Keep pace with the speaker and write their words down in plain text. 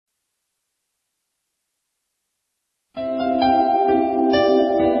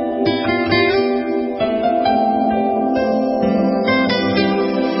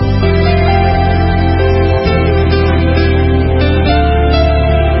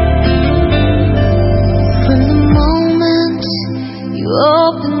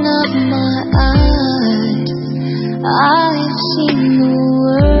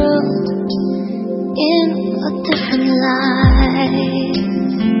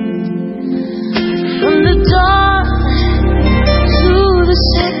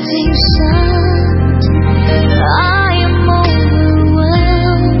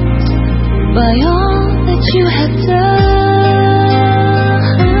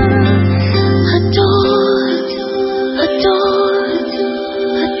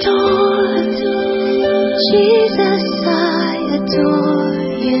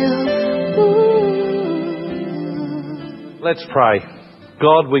pray.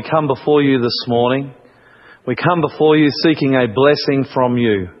 God, we come before you this morning. We come before you seeking a blessing from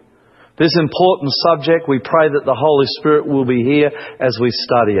you. This important subject, we pray that the Holy Spirit will be here as we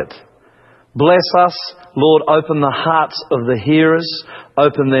study it. Bless us, Lord, open the hearts of the hearers,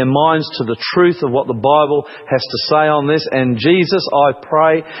 open their minds to the truth of what the Bible has to say on this. And Jesus, I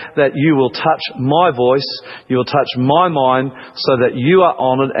pray that you will touch my voice, you will touch my mind, so that you are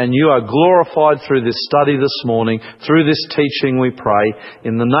honoured and you are glorified through this study this morning, through this teaching we pray.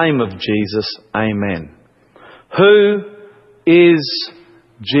 In the name of Jesus, amen. Who is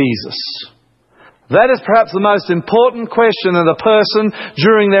Jesus? That is perhaps the most important question that a person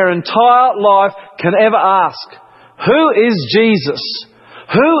during their entire life can ever ask. Who is Jesus?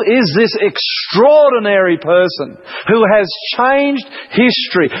 Who is this extraordinary person who has changed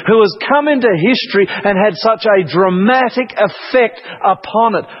history, who has come into history and had such a dramatic effect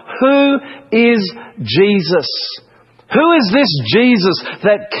upon it? Who is Jesus? Who is this Jesus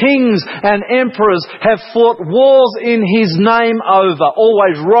that kings and emperors have fought wars in His name over?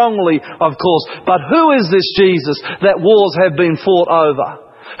 Always wrongly, of course. But who is this Jesus that wars have been fought over?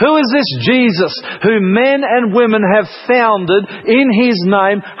 Who is this Jesus who men and women have founded in His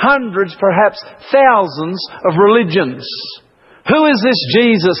name hundreds, perhaps thousands of religions? Who is this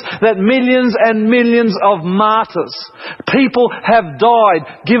Jesus that millions and millions of martyrs, people have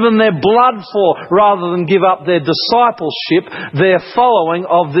died, given their blood for, rather than give up their discipleship, their following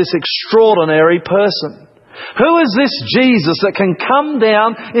of this extraordinary person? Who is this Jesus that can come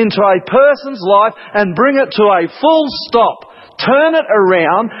down into a person's life and bring it to a full stop? Turn it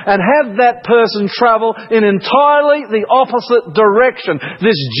around and have that person travel in entirely the opposite direction.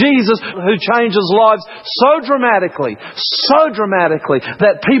 This Jesus who changes lives so dramatically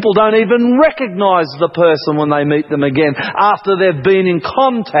that people don't even recognize the person when they meet them again after they've been in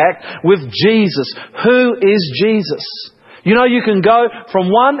contact with Jesus. Who is Jesus? You know, you can go from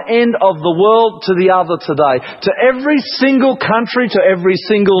one end of the world to the other today, to every single country, to every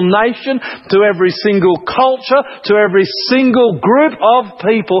single nation, to every single culture, to every single group of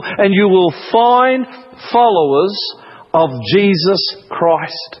people, and you will find followers of Jesus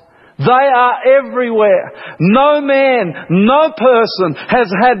Christ. They are everywhere. No man, no person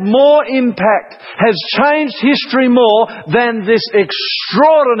has had more impact, has changed history more than this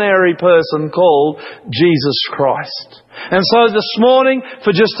extraordinary person called Jesus Christ. And so this morning,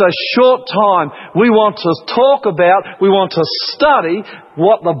 for just a short time, we want to study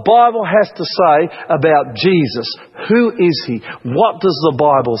what the Bible has to say about Jesus. Who is He? What does the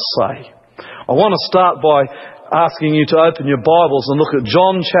Bible say? I want to start by asking you to open your Bibles and look at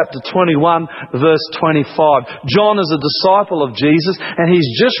John chapter 21, verse 25. John is a disciple of Jesus, and he's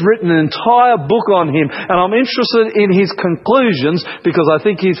just written an entire book on Him. And I'm interested in his conclusions because I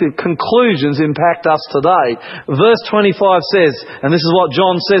think his conclusions impact us today. Verse 25 says, and this is what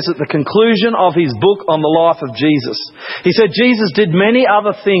John says at the conclusion of his book on the life of Jesus. He said, Jesus did many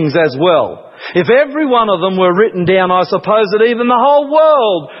other things as well. If every one of them were written down, I suppose that even the whole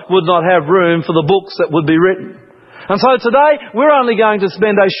world would not have room for the books that would be written. And so today, we're only going to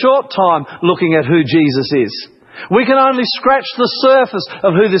spend a short time looking at who Jesus is. We can only scratch the surface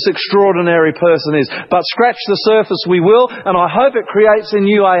of who this extraordinary person is. But scratch the surface we will, and I hope it creates in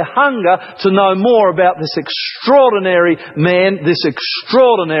you a hunger to know more about this extraordinary man, this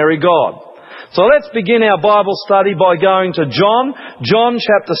extraordinary God. So let's begin our Bible study by going to John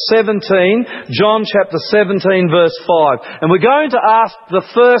chapter 17, verse 5. And we're going to ask the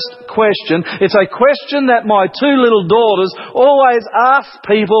first question. It's a question that my two little daughters always ask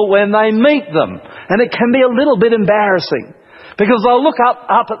people when they meet them. And it can be a little bit embarrassing, because they'll look up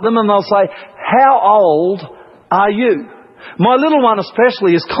at them and they'll say, "How old are you?" My little one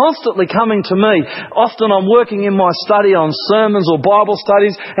especially is constantly coming to me. Often I'm working in my study on sermons or Bible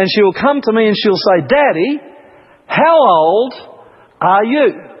studies, and she will come to me and she'll say, "Daddy, how old are you?"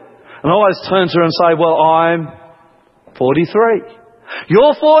 And I always turn to her and say, "Well, I'm 43.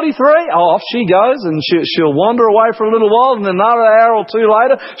 "You're 43? Oh, off she goes, and she'll wander away for a little while, and then another hour or two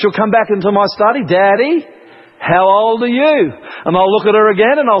later, she'll come back into my study. "Daddy, how old are you?" And I'll look at her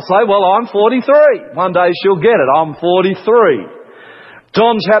again and I'll say, "Well, I'm 43. One day she'll get it. I'm 43.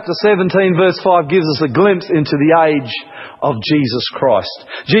 John chapter 17 verse 5 gives us a glimpse into the age of Jesus Christ.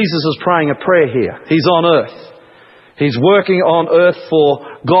 Jesus is praying a prayer here. He's on earth. He's working on earth for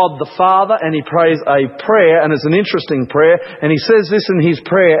God the Father, and he prays a prayer, and it's an interesting prayer. And he says this in his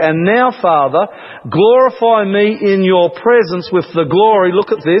prayer, "And now, Father, glorify me in your presence with the glory."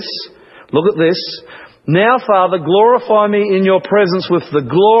 Look at this. Look at this. "Now, Father, glorify me in your presence with the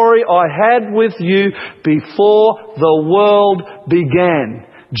glory I had with you before the world began."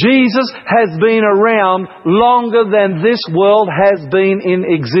 Jesus has been around longer than this world has been in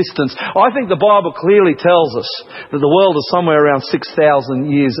existence. I think the Bible clearly tells us that the world is somewhere around 6,000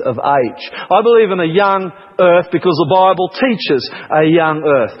 years of age. I believe in a young earth because the Bible teaches a young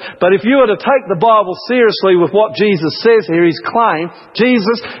earth. But if you were to take the Bible seriously with what Jesus says here, his claim,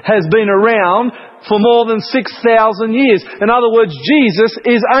 Jesus has been around for more than 6,000 years. In other words, Jesus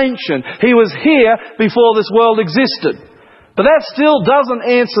is ancient. He was here before this world existed. But that still doesn't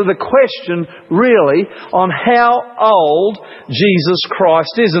answer the question, really, on how old Jesus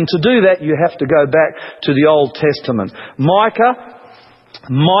Christ is. And to do that, you have to go back to the Old Testament. Micah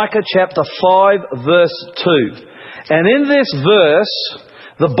chapter 5, verse 2. And in this verse,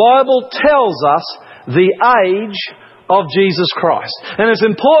 the Bible tells us the age of Jesus Christ. And it's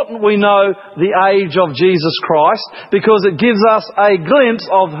important we know the age of Jesus Christ because it gives us a glimpse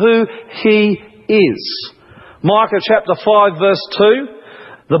of who He is. Micah chapter 5 verse 2,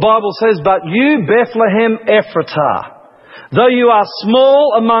 the Bible says, "But you, Bethlehem Ephratah, though you are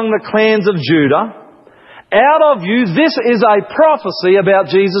small among the clans of Judah, out of you," this is a prophecy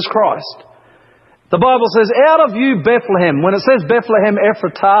about Jesus Christ. The Bible says, "Out of you, Bethlehem." When it says Bethlehem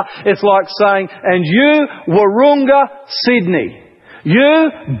Ephratah, it's like saying, "And you, Wahroonga, Sydney.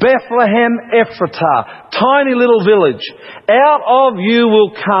 You, Bethlehem Ephratah, tiny little village. Out of you will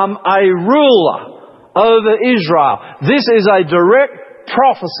come a ruler over Israel." This is a direct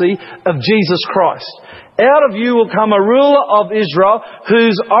prophecy of Jesus Christ. Out of you will come a ruler of Israel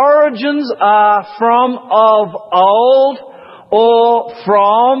whose origins are from of old or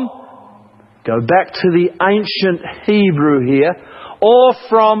from, go back to the ancient Hebrew here, or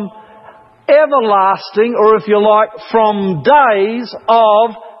from everlasting, or if you like, from days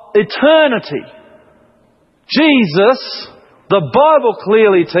of eternity. Jesus, the Bible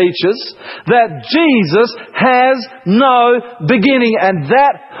clearly teaches that Jesus has no beginning, and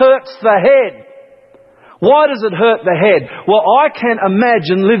that hurts the head. Why does it hurt the head? Well, I can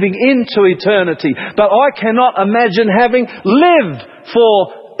imagine living into eternity, but I cannot imagine having lived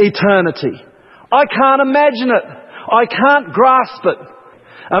for eternity. I can't imagine it. I can't grasp it.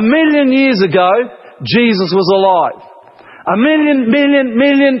 1,000,000 years ago, Jesus was alive.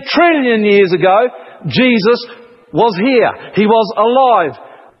 1,000,000,000,000,000,000 trillion years ago, Jesus was here. He was alive.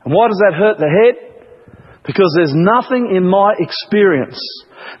 And why does that hurt the head? Because there's nothing in my experience,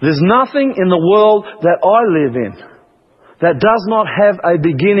 there's nothing in the world that I live in that does not have a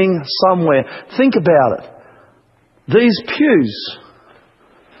beginning somewhere. Think about it. These pews,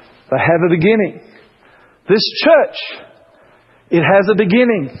 they have a beginning. This church, it has a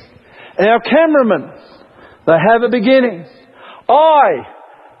beginning. Our cameramen, they have a beginning. I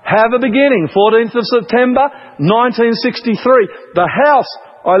have a beginning. 14th of September, 1963. The house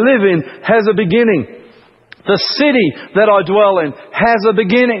I live in has a beginning. The city that I dwell in has a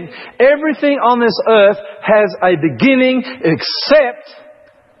beginning. Everything on this earth has a beginning except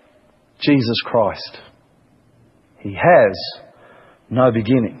Jesus Christ. He has no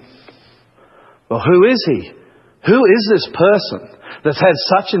beginning. Well, who is He? Who is this person that's had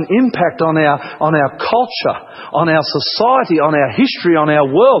such an impact on our culture, on our society, on our history, on our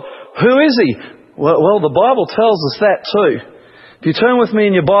world? Who is He? Well, the Bible tells us that too. If you turn with me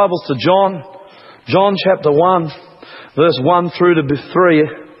in your Bibles to John chapter 1, verse 1 through to 3.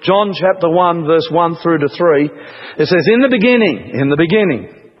 John chapter 1, verse 1 through to 3. It says, in the beginning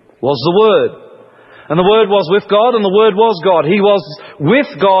was the Word. And the Word was with God, and the Word was God. He was with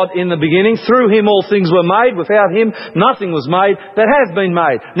God in the beginning. Through Him all things were made. Without Him nothing was made that has been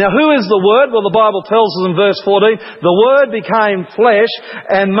made. Now who is the Word? Well, the Bible tells us in verse 14, the Word became flesh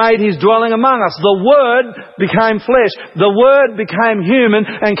and made His dwelling among us. The Word became flesh. The Word became human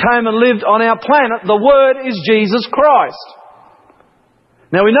and came and lived on our planet. The Word is Jesus Christ.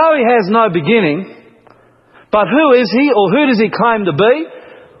 Now we know He has no beginning, but who is He, or who does He claim to be?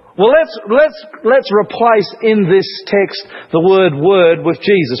 Well, let's replace in this text the word Word with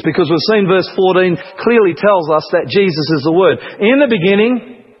Jesus, because we've seen verse 14 clearly tells us that Jesus is the Word. In the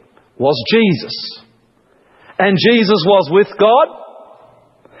beginning was Jesus. And Jesus was with God.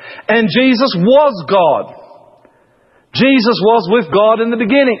 And Jesus was God. Jesus was with God in the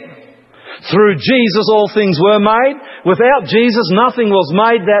beginning. Through Jesus all things were made. Without Jesus nothing was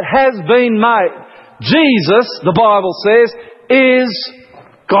made that has been made. Jesus, the Bible says, is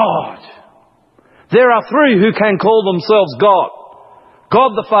God. There are three who can call themselves God.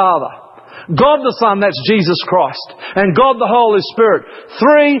 God the Father, God the Son, that's Jesus Christ, and God the Holy Spirit.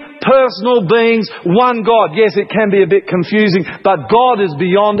 Three personal beings, one God. Yes, it can be a bit confusing, but God is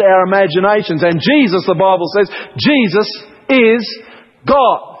beyond our imaginations. And Jesus, the Bible says, Jesus is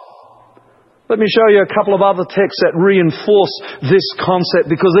God. Let me show you a couple of other texts that reinforce this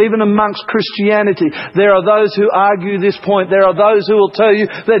concept, because even amongst Christianity, there are those who argue this point. There are those who will tell you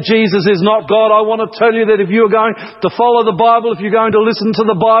that Jesus is not God. I want to tell you that if you are going to follow the Bible, if you're going to listen to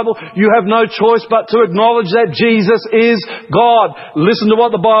the Bible, you have no choice but to acknowledge that Jesus is God. Listen to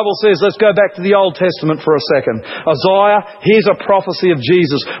what the Bible says. Let's go back to the Old Testament for a second. Isaiah, here's a prophecy of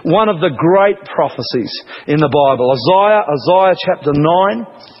Jesus, one of the great prophecies in the Bible. Isaiah chapter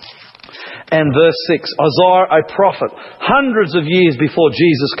 9. And verse 6, Isaiah, a prophet, hundreds of years before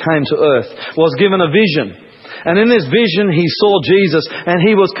Jesus came to earth, was given a vision. And in this vision he saw Jesus, and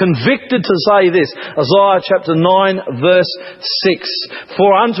he was convicted to say this. Isaiah chapter 9 verse 6.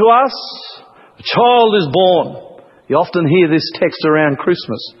 For unto us a child is born. You often hear this text around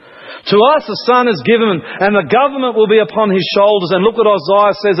Christmas. To us a son is given, and the government will be upon his shoulders. And look what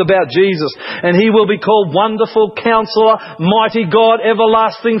Isaiah says about Jesus. And he will be called Wonderful Counselor, Mighty God,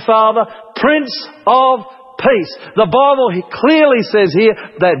 Everlasting Father, Prince of Peace. The Bible clearly says here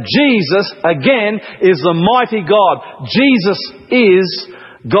that Jesus, again, is the mighty God. Jesus is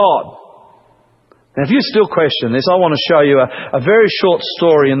God. Now, if you still question this, I want to show you a very short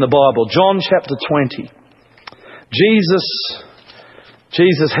story in the Bible. John chapter 20.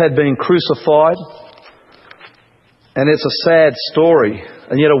 Jesus had been crucified, and it's a sad story,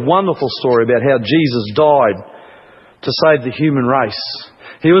 and yet a wonderful story about how Jesus died to save the human race.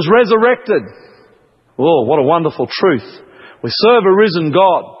 He was resurrected. Oh, what a wonderful truth. We serve a risen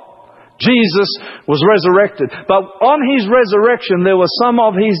God. Jesus was resurrected. But on his resurrection, there were some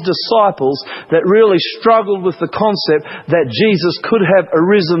of his disciples that really struggled with the concept that Jesus could have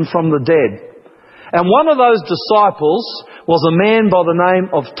arisen from the dead. And one of those disciples was a man by the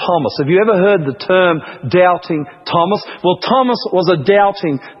name of Thomas. Have you ever heard the term doubting Thomas? Well, Thomas was a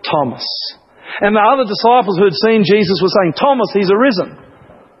doubting Thomas. And the other disciples who had seen Jesus were saying, Thomas, he's arisen.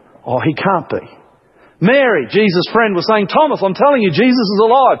 Oh, he can't be. Mary, Jesus' friend, was saying, Thomas, I'm telling you, Jesus is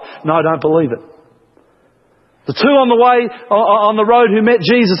alive. No, I don't believe it. The two on the way, on the road who met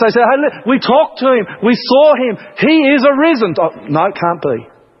Jesus, they said, hey, look, we talked to him. We saw him. He is arisen. Oh, no, it can't be.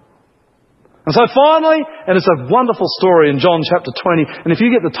 And so finally, and it's a wonderful story in John chapter 20, and if you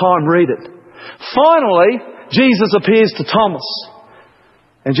get the time, read it. Finally, Jesus appears to Thomas.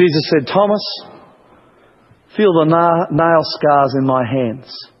 And Jesus said, Thomas, feel the nail scars in my hands.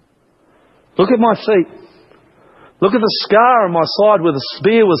 Look at my feet. Look at the scar on my side where the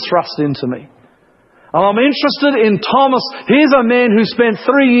spear was thrust into me. And I'm interested in Thomas. Here's a man who spent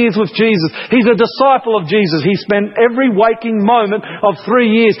 3 years with Jesus. He's a disciple of Jesus. He spent every waking moment of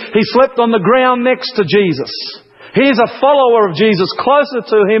 3 years. He slept on the ground next to Jesus. Here's a follower of Jesus, closer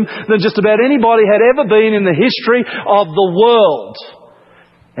to him than just about anybody had ever been in the history of the world.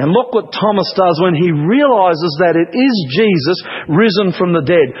 And look what Thomas does when he realizes that it is Jesus risen from the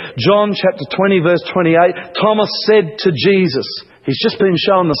dead. John chapter 20 verse 28, Thomas said to Jesus, he's just been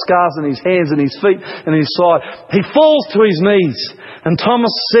shown the scars in his hands and his feet and his side. He falls to his knees. And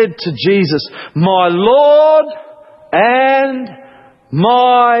Thomas said to Jesus, my Lord and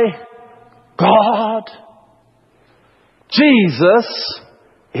my God. Jesus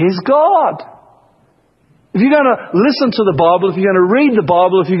is God. If you're going to listen to the Bible, if you're going to read the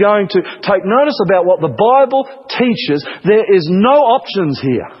Bible, if you're going to take notice about what the Bible teaches, there is no options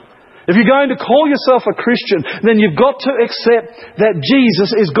here. If you're going to call yourself a Christian, then you've got to accept that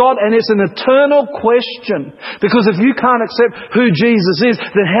Jesus is God, and it's an eternal question. Because if you can't accept who Jesus is,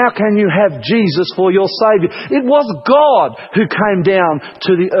 then how can you have Jesus for your Saviour? It was God who came down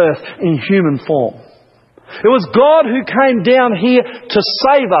to the earth in human form. It was God who came down here to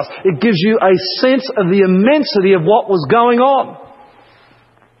save us. It gives you a sense of the immensity of what was going on.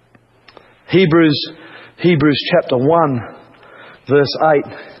 Hebrews chapter 1, verse 8.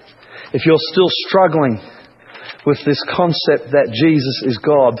 If you're still struggling with this concept that Jesus is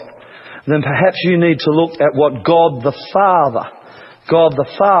God, then perhaps you need to look at what God the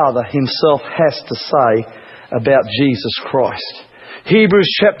Father himself has to say about Jesus Christ. Hebrews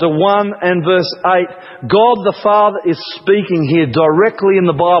chapter 1 and verse 8. God the Father is speaking here directly in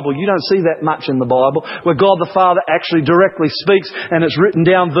the Bible. You don't see that much in the Bible, where God the Father actually directly speaks and it's written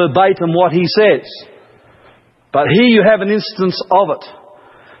down verbatim what He says. But here you have an instance of it.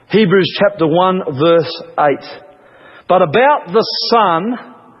 Hebrews chapter 1 verse 8. But about the Son,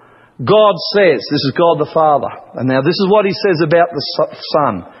 God says, this is God the Father. And now this is what He says about the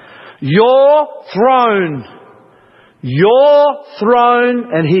Son. Your throne,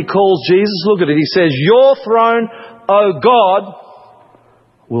 and He calls Jesus, look at it, He says, your throne, O God,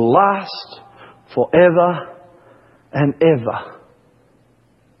 will last forever and ever.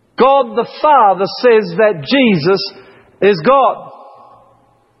 God the Father says that Jesus is God.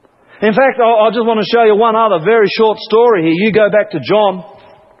 In fact, I just want to show you one other very short story here. You go back to John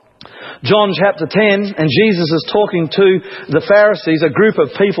chapter 10, and Jesus is talking to the Pharisees, a group of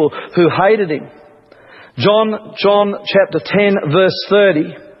people who hated him. John chapter 10, verse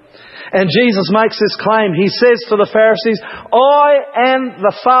 30. And Jesus makes this claim. He says to the Pharisees, I and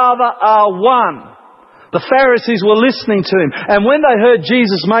the Father are one. The Pharisees were listening to him. And when they heard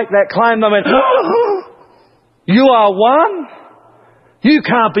Jesus make that claim, they went, you are one? You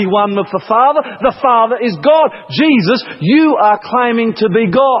can't be one with the Father. The Father is God. Jesus, you are claiming to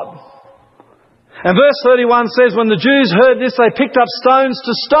be God. And verse 31 says, when the Jews heard this, they picked up stones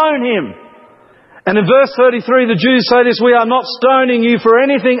to stone him. And in verse 33, the Jews say this, we are not stoning you for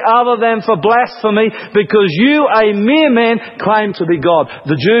anything other than for blasphemy, because you, a mere man, claim to be God.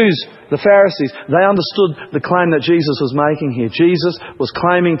 The Jews, the Pharisees, they understood the claim that Jesus was making here. Jesus was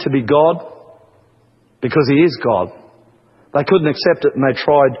claiming to be God because he is God. They couldn't accept it, and they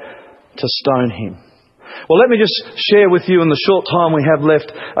tried to stone him. Well, let me just share with you in the short time we have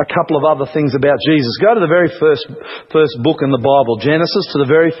left a couple of other things about Jesus. Go to the very first book in the Bible, Genesis, to the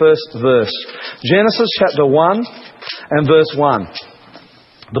very first verse. Genesis chapter 1 and verse 1.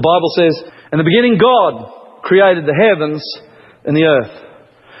 The Bible says, in the beginning God created the heavens and the earth.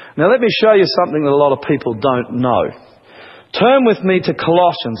 Now let me show you something that a lot of people don't know. Turn with me to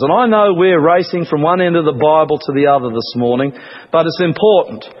Colossians. And I know we're racing from one end of the Bible to the other this morning, but it's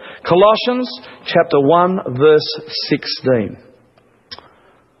important. Colossians chapter 1 verse 16.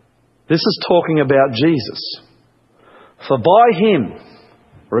 This is talking about Jesus. For by him,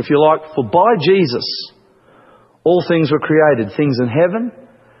 or if you like, for by Jesus, all things were created, things in heaven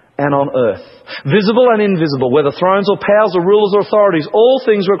and on earth, visible and invisible, whether thrones or powers or rulers or authorities, all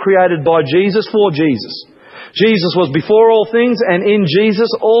things were created by Jesus for Jesus. Jesus was before all things, and in Jesus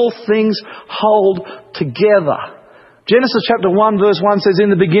all things hold together. Genesis chapter 1 verse 1 says, in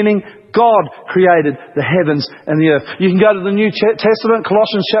the beginning God created the heavens and the earth. You can go to the New Testament,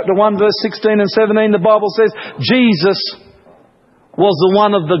 Colossians chapter 1 verse 16 and 17. The Bible says Jesus was the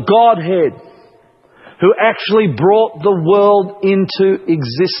one of the Godhead who actually brought the world into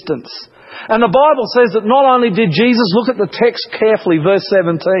existence. And the Bible says that not only did Jesus, look at the text carefully, verse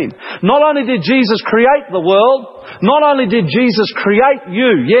 17. Not only did Jesus create the world, not only did Jesus create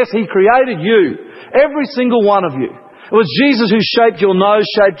you. Yes, he created you. Every single one of you. It was Jesus who shaped your nose,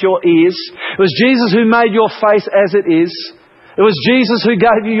 shaped your ears. It was Jesus who made your face as it is. It was Jesus who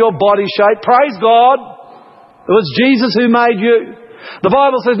gave you your body shape. Praise God. It was Jesus who made you. The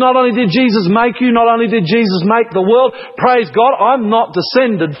Bible says not only did Jesus make you, not only did Jesus make the world, praise God, I'm not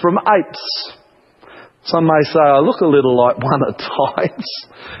descended from apes. Some may say I look a little like one at times,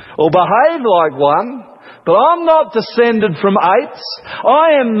 or behave like one, but I'm not descended from apes.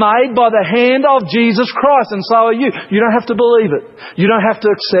 I am made by the hand of Jesus Christ, and so are you. You don't have to believe it. You don't have to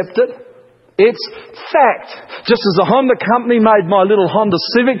accept it. It's fact. Just as the Honda company made my little Honda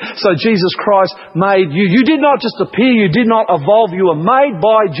Civic, so Jesus Christ made you. You did not just appear, you did not evolve, you were made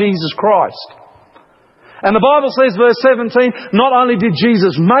by Jesus Christ. And the Bible says, verse 17, not only did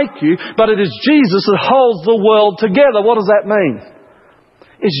Jesus make you, but it is Jesus that holds the world together. What does that mean?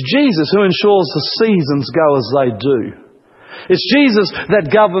 It's Jesus who ensures the seasons go as they do. It's Jesus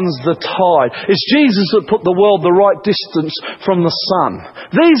that governs the tide. It's Jesus that put the world the right distance from the sun.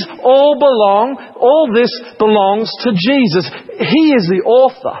 All this belongs to Jesus. He is the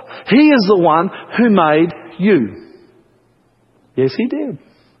author. He is the one who made you. Yes, he did.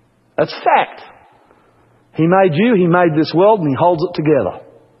 That's fact. He made you, he made this world, and he holds it together.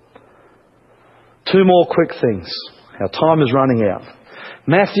 Two more quick things. Our time is running out.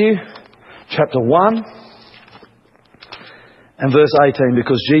 Matthew chapter 1 and verse 18,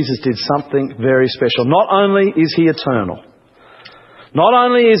 because Jesus did something very special. Not only is he eternal, not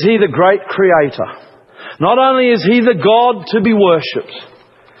only is he the great creator, not only is he the God to be worshipped,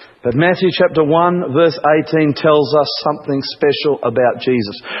 but Matthew chapter 1 verse 18 tells us something special about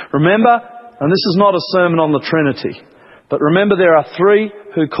Jesus. Remember, and this is not a sermon on the Trinity, but remember there are three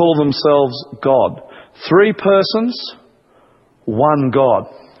who call themselves God. Three persons, one God.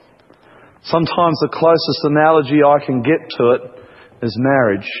 Sometimes the closest analogy I can get to it is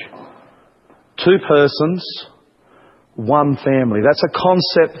marriage. Two persons, one family. That's a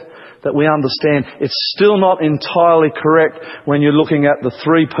concept that we understand. It's still not entirely correct when you're looking at the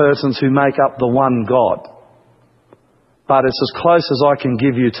three persons who make up the one God. But it's as close as I can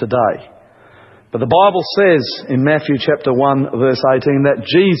give you today. But the Bible says in Matthew chapter 1 verse 18 that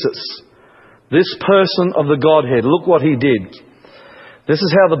Jesus, this person of the Godhead, look what he did. This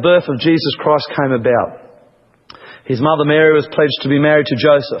is how the birth of Jesus Christ came about. His mother Mary was pledged to be married to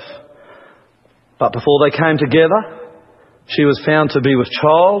Joseph. But before they came together, she was found to be with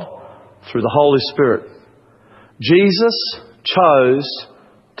child through the Holy Spirit. Jesus chose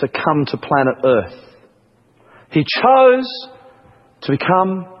to come to planet Earth. He chose to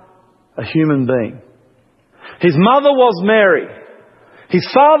become a human being. His mother was Mary. His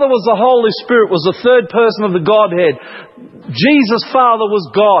father was the Holy Spirit, was the third person of the Godhead. Jesus' father was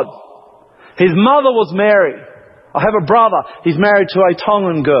God. His mother was Mary. I have a brother. He's married to a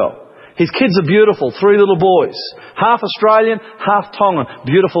Tongan girl. His kids are beautiful, 3 little boys. Half Australian, half Tongan.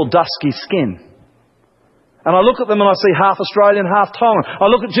 Beautiful dusky skin. And I look at them and I see half Australian, half Tongan. I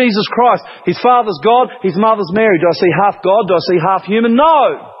look at Jesus Christ. His father's God, his mother's Mary. Do I see half God? Do I see half human?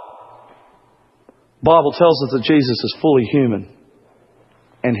 No! The Bible tells us that Jesus is fully human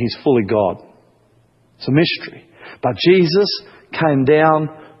and He's fully God. It's a mystery. But Jesus came down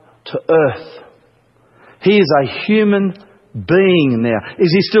to earth. He is a human being now.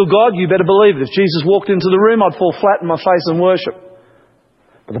 Is He still God? You better believe it. If Jesus walked into the room, I'd fall flat on my face and worship.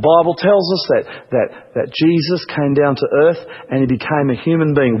 But the Bible tells us that Jesus came down to earth and He became a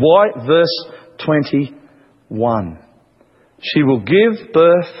human being. Why? Verse 21. She will give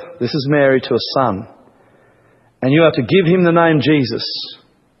birth, this is Mary, to a son. And you are to give Him the name Jesus,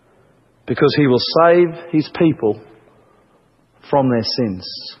 because He will save His people from their sins.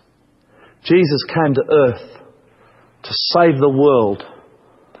 Jesus came to earth to save the world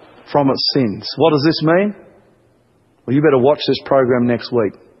from its sins. What does this mean? Well, you better watch this program next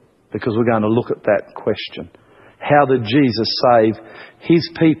week, because we're going to look at that question. How did Jesus save His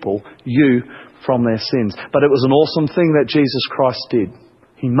people, you, from their sins? But it was an awesome thing that Jesus Christ did.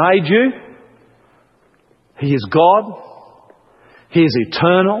 He made you. He is God. He is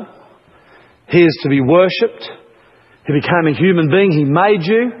eternal. He is to be worshipped. He became a human being. He made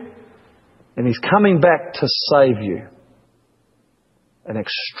you. And He's coming back to save you. An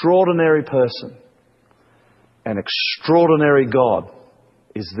extraordinary person. An extraordinary God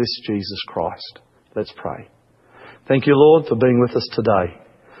is this Jesus Christ. Let's pray. Thank you, Lord, for being with us today.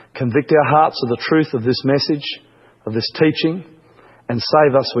 Convict our hearts of the truth of this message, of this teaching, and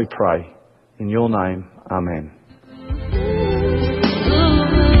save us, we pray. In Your name, amen.